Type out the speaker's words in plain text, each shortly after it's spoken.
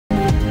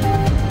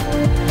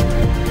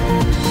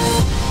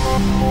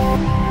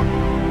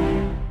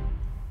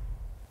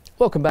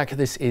Welcome back.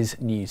 This is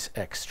News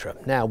Extra.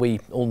 Now, we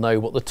all know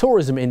what the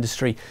tourism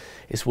industry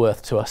is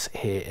worth to us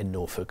here in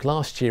Norfolk.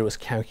 Last year it was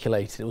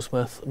calculated it was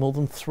worth more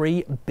than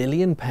 £3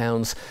 billion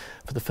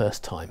for the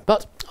first time.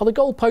 But are the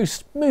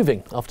goalposts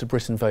moving after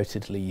Britain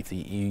voted to leave the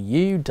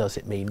EU? Does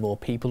it mean more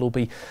people will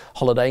be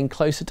holidaying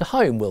closer to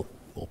home? Will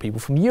more people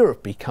from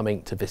Europe be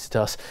coming to visit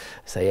us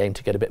as they aim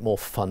to get a bit more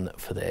fun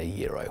for their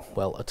Euro?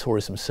 Well, a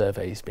tourism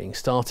survey is being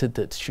started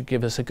that should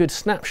give us a good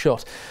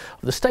snapshot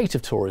of the state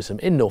of tourism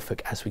in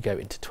Norfolk as we go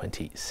into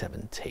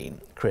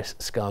 2017. Chris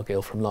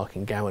Scargill from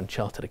Larking Gowen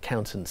Chartered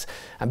Accountants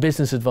and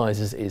Business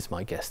Advisors is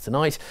my guest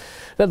tonight.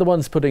 They're the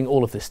ones putting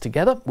all of this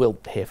together. We'll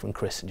hear from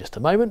Chris in just a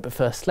moment, but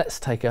first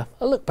let's take a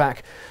look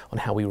back on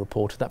how we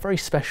reported that very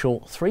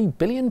special £3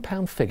 billion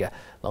figure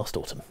last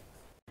autumn.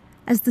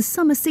 As the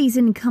summer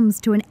season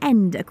comes to an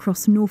end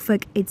across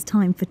Norfolk, it's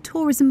time for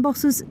tourism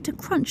bosses to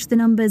crunch the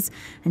numbers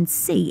and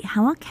see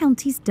how our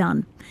county's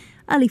done.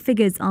 Early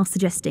figures are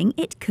suggesting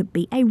it could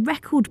be a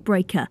record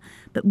breaker,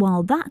 but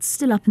while that's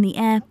still up in the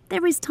air,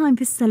 there is time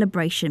for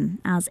celebration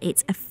as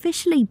it's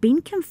officially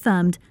been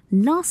confirmed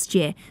last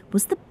year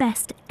was the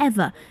best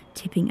ever,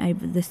 tipping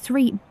over the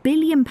 £3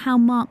 billion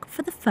mark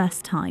for the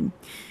first time.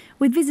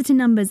 With visitor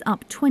numbers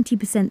up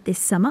 20% this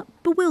summer,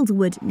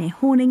 Bewilderwood near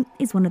Horning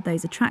is one of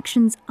those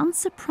attractions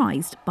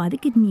unsurprised by the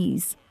good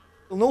news.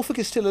 Well, Norfolk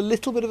is still a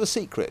little bit of a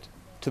secret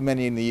to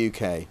many in the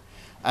UK,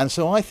 and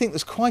so I think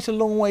there's quite a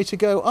long way to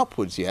go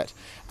upwards yet,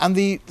 and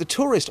the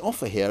tourist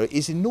offer here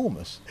is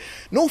enormous.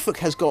 Norfolk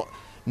has got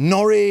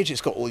Norwich,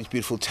 it's got all these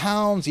beautiful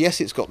towns, yes,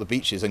 it's got the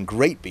beaches and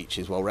great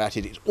beaches while we're at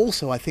it. It's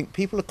also, I think,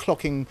 people are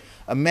clocking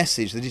a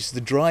message that it's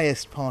the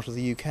driest part of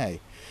the UK,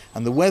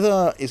 and the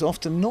weather is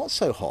often not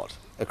so hot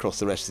across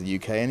the rest of the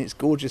UK, and it's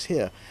gorgeous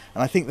here,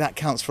 and I think that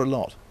counts for a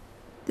lot.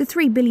 The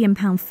 £3 billion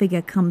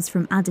figure comes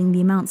from adding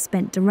the amount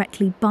spent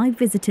directly by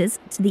visitors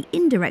to the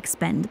indirect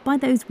spend by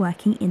those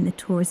working in the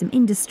tourism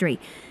industry.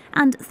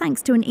 And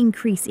thanks to an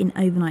increase in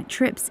overnight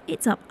trips,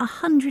 it's up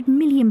 £100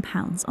 million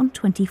on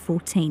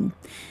 2014.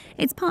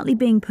 It's partly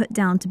being put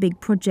down to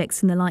big projects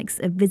from the likes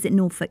of Visit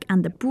Norfolk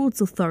and the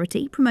Broads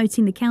Authority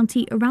promoting the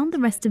county around the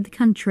rest of the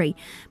country.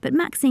 But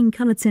Maxine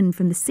Cullerton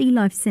from the Sea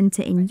Life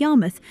Centre in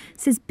Yarmouth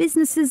says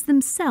businesses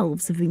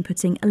themselves have been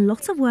putting a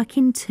lot of work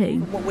in too.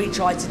 What we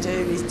try to do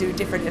is do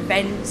different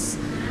events,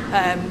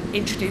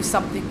 introduce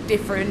something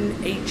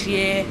different each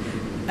year,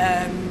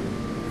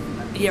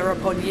 year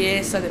upon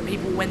year, so that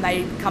people, when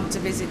they come to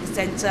visit the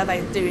centre,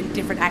 they're doing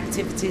different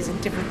activities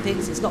and different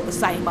things. It's not the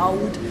same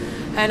old,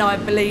 and I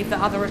believe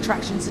that other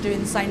attractions are doing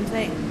the same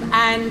thing.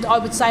 And I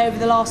would say over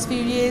the last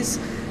few years,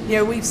 you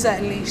know, we've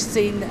certainly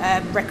seen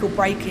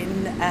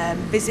record-breaking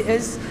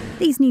visitors.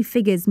 These new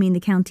figures mean the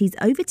county's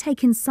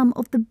overtaken some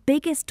of the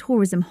biggest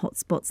tourism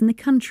hotspots in the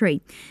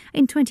country.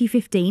 In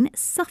 2015,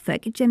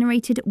 Suffolk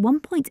generated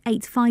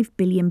 £1.85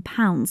 billion.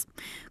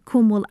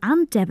 Cornwall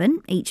and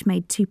Devon each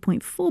made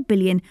 £2.4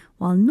 billion,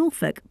 while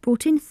Norfolk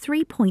brought in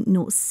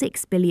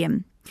 £3.06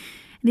 billion.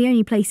 The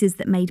only places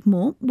that made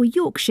more were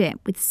Yorkshire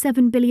with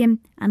 £7 billion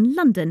and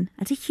London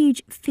at a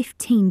huge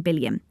 £15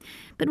 billion.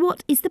 But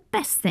what is the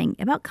best thing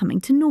about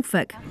coming to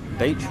Norfolk?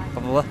 Beach,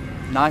 probably.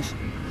 Nice.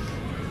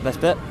 Best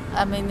bit.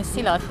 I mean, the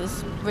sea life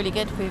was really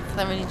good. We've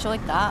thoroughly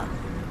enjoyed that.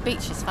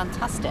 Beach is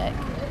fantastic.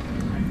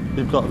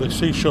 You've got the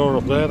seashore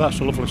up there, that's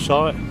a lovely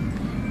sight.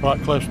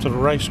 Right close to the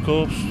race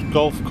course,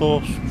 golf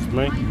course for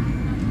me,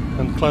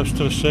 and close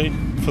to the sea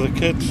for the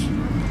kids.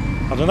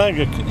 I don't know,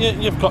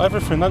 you've got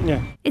everything, haven't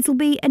you? It'll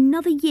be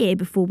another year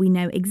before we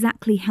know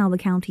exactly how the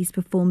county's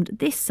performed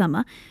this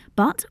summer,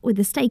 but with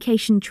the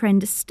staycation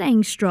trend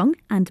staying strong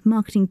and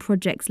marketing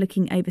projects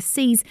looking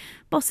overseas,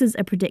 bosses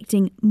are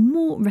predicting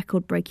more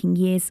record-breaking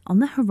years on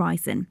the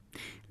horizon.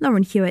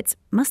 Lauren Hewitt,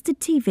 Mustard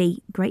TV,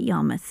 Great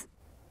Yarmouth.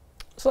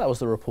 So that was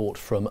the report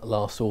from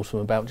last autumn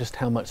about just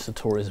how much the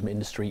tourism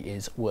industry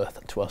is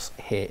worth to us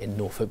here in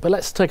Norfolk. But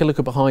let's take a look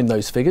at behind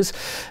those figures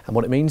and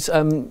what it means.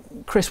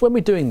 Chris, when we're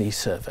doing these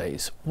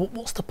surveys,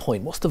 what's the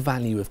point? What's the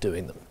value of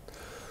doing them?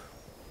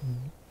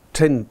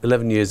 10,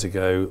 11 years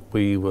ago,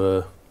 we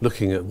were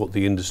looking at what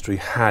the industry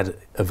had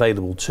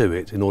available to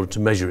it in order to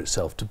measure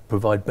itself, to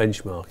provide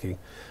benchmarking.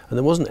 And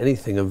there wasn't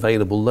anything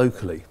available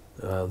locally.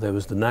 There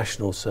was the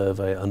national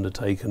survey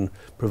undertaken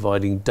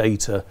providing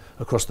data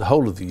across the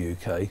whole of the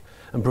UK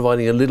and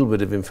providing a little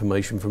bit of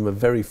information from a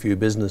very few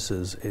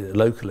businesses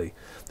locally.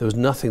 There was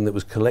nothing that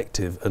was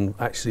collective and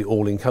actually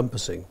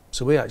all-encompassing.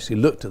 So we actually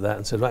looked at that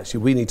and said, well, actually,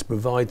 we need to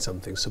provide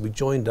something. So we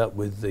joined up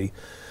with the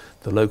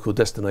local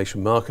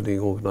destination marketing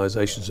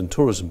organisations and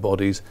tourism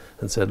bodies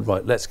and said,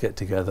 right, let's get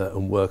together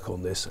and work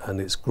on this.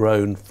 And it's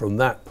grown from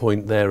that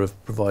point there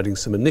of providing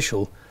some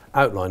initial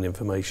outline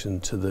information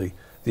to the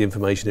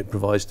information it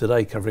provides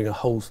today, covering a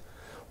whole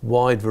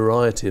wide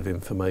variety of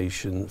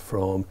information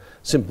from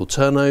simple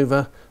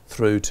turnover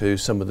through to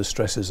some of the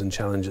stresses and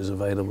challenges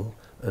available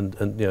and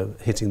you know,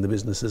 hitting the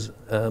businesses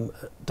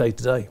day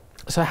to day.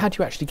 So how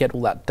do you actually get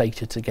all that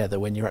data together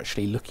when you're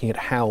actually looking at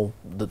how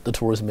the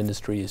tourism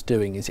industry is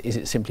doing? Is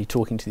it simply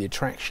talking to the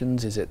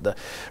attractions? Is it the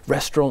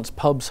restaurants,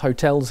 pubs,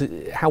 hotels?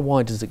 How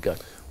wide does it go?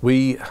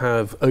 We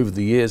have, over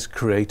the years,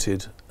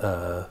 created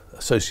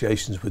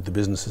associations with the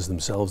businesses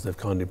themselves. They've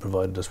kindly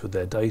provided us with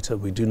their data.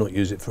 We do not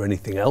use it for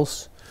anything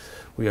else.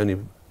 We only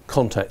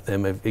contact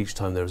them each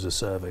time there is a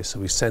survey. So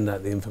we send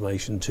out the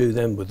information to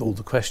them with all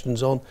the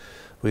questions on.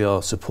 We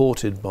are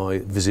supported by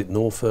Visit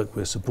Norfolk.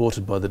 We're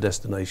supported by the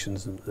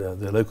destinations,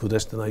 the local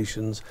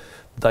destinations.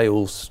 They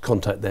all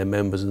contact their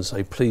members and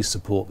say, please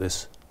support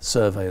this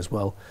survey as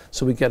well.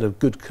 So we get a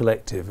good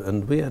collective.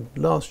 And we had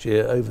last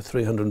year over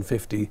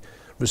 350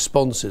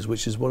 responses,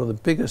 which is one of the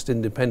biggest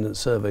independent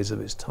surveys of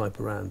its type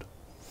around.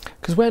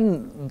 Because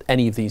when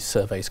any of these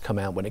surveys come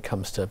out, when it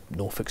comes to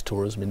Norfolk's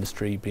tourism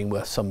industry being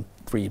worth some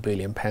 £3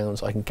 billion,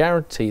 I can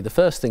guarantee the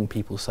first thing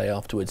people say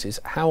afterwards is,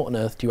 how on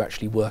earth do you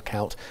actually work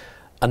out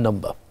a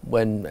number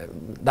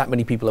when that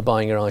many people are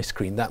buying your ice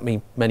cream, that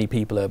many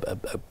people are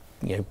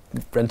you know,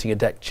 renting a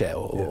deck chair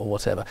or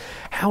whatever?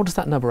 How does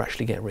that number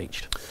actually get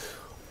reached?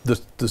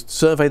 The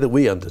survey that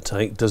we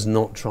undertake does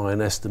not try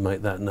and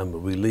estimate that number.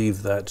 We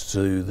leave that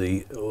to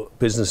the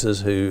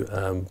businesses who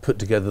put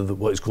together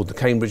what is called the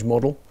Cambridge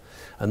model,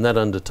 and that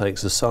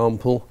undertakes a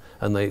sample,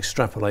 and they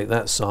extrapolate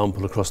that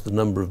sample across the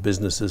number of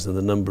businesses and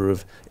the number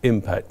of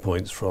impact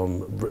points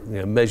from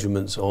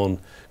measurements on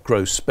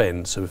gross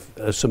spend. So if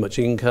there's so much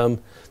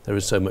income, there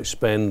is so much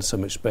spend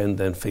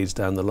then feeds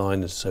down the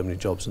line into so many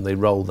jobs, and they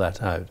roll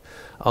that out.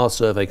 Our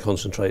survey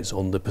concentrates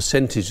on the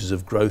percentages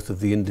of growth of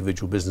the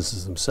individual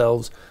businesses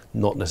themselves,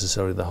 not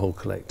necessarily the whole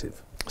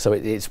collective. So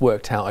it's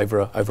worked out over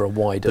a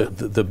wider...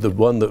 The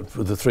one that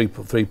the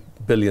 £3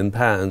 billion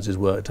is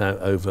worked out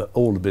over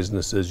all the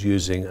businesses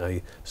using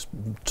a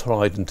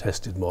tried and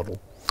tested model.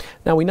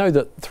 Now we know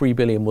that 3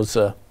 billion was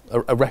a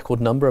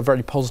record number, a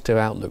very positive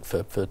outlook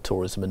for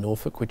tourism in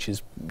Norfolk, which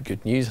is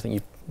good news. I think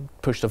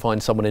you've pushed to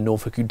find someone in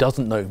Norfolk who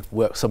doesn't know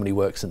somebody who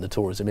works in the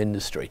tourism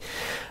industry.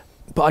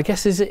 But I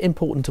guess, is it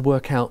important to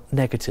work out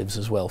negatives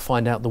as well,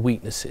 find out the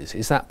weaknesses?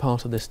 Is that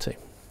part of this too?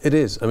 It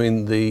is. I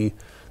mean, the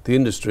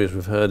industry, as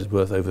we've heard, is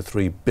worth over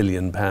 £3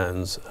 billion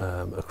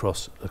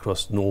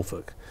across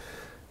Norfolk.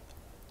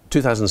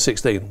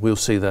 2016, we'll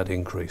see that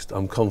increased.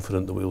 I'm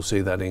confident that we'll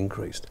see that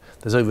increased.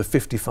 There's over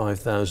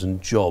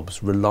 55,000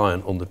 jobs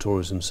reliant on the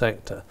tourism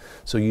sector.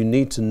 So you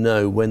need to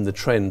know when the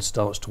trend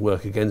starts to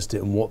work against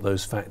it and what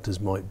those factors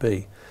might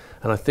be.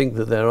 And I think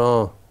that there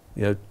are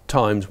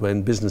times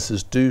when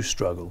businesses do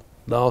struggle.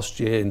 Last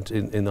year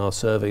in our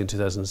survey in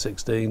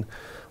 2016,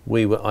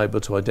 we were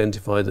able to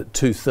identify that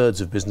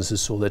 2/3 of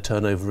businesses saw their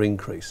turnover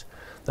increase.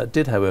 That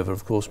did, however,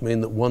 of course, mean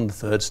that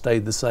 1/3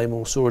 stayed the same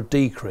or saw a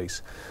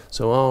decrease.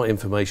 So our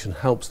information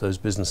helps those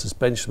businesses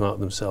benchmark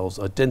themselves,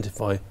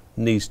 identify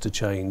needs to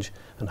change,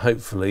 and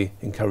hopefully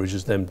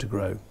encourages them to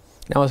grow.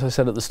 Now, as I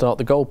said at the start,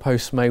 the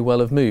goalposts may well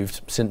have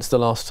moved since the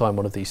last time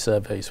one of these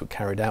surveys were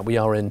carried out. We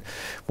are in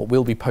what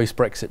will be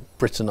post-Brexit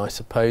Britain, I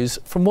suppose.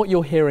 From what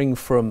you're hearing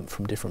from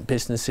different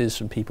businesses,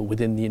 from people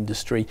within the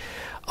industry,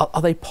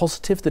 are they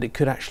positive that it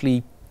could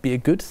actually be a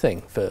good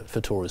thing for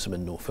tourism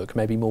in Norfolk?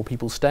 Maybe more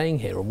people staying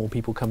here or more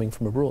people coming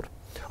from abroad?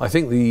 I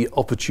think the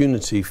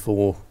opportunity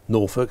for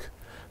Norfolk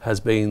has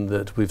been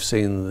that we've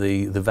seen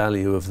the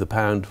value of the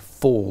pound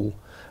fall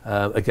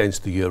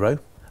against the euro.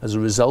 As a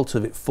result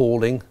of it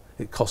falling,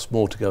 it costs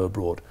more to go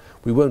abroad.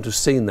 We won't have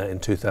seen that in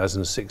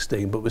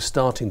 2016, but we're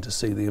starting to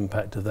see the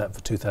impact of that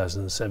for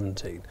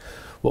 2017.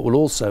 What will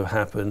also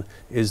happen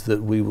is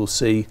that we will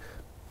see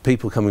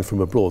people coming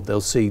from abroad.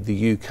 They'll see the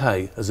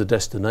UK as a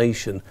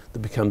destination that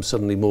becomes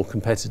suddenly more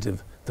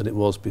competitive than it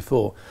was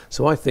before.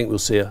 So I think we'll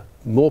see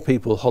more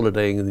people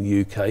holidaying in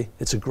the UK.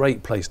 It's a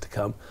great place to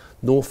come.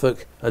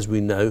 Norfolk, as we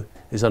know,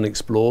 is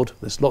unexplored.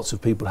 There's lots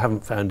of people who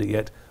haven't found it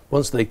yet.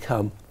 Once they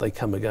come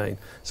again.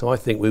 So I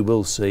think we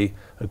will see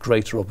a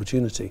greater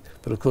opportunity.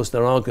 But of course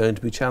there are going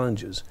to be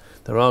challenges.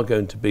 There are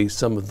going to be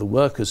some of the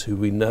workers who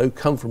we know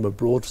come from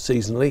abroad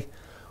seasonally,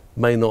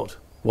 may not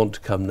want to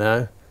come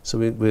now. So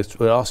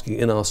we're asking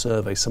in our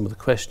survey some of the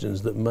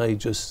questions that may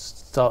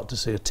just start to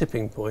see a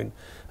tipping point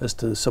as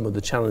to some of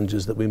the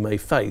challenges that we may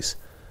face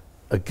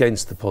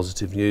against the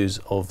positive news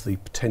of the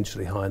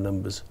potentially higher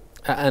numbers.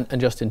 And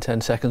just in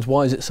 10 seconds,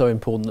 why is it so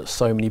important that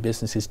so many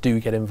businesses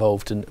do get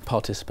involved and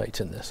participate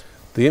in this?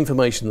 The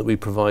information that we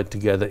provide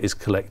together is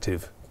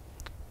collective.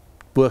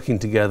 Working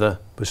together,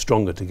 we're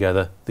stronger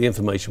together. The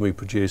information we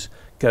produce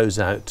goes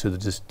out to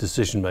the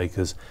decision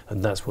makers,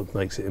 and that's what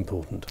makes it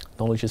important.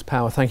 Knowledge is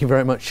power. Thank you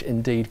very much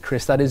indeed,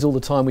 Chris. That is all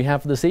the time we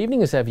have for this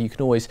evening. As ever, you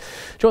can always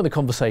join the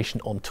conversation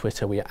on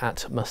Twitter. We are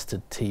at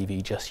Mustard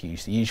TV. Just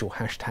use the usual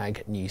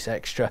hashtag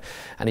 #NewsExtra.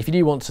 And if you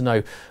do want to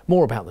know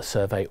more about the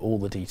survey, all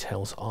the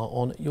details are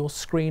on your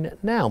screen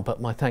now.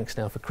 But my thanks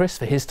now for Chris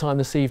for his time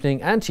this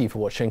evening, and to you for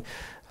watching.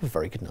 Have a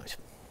very good night.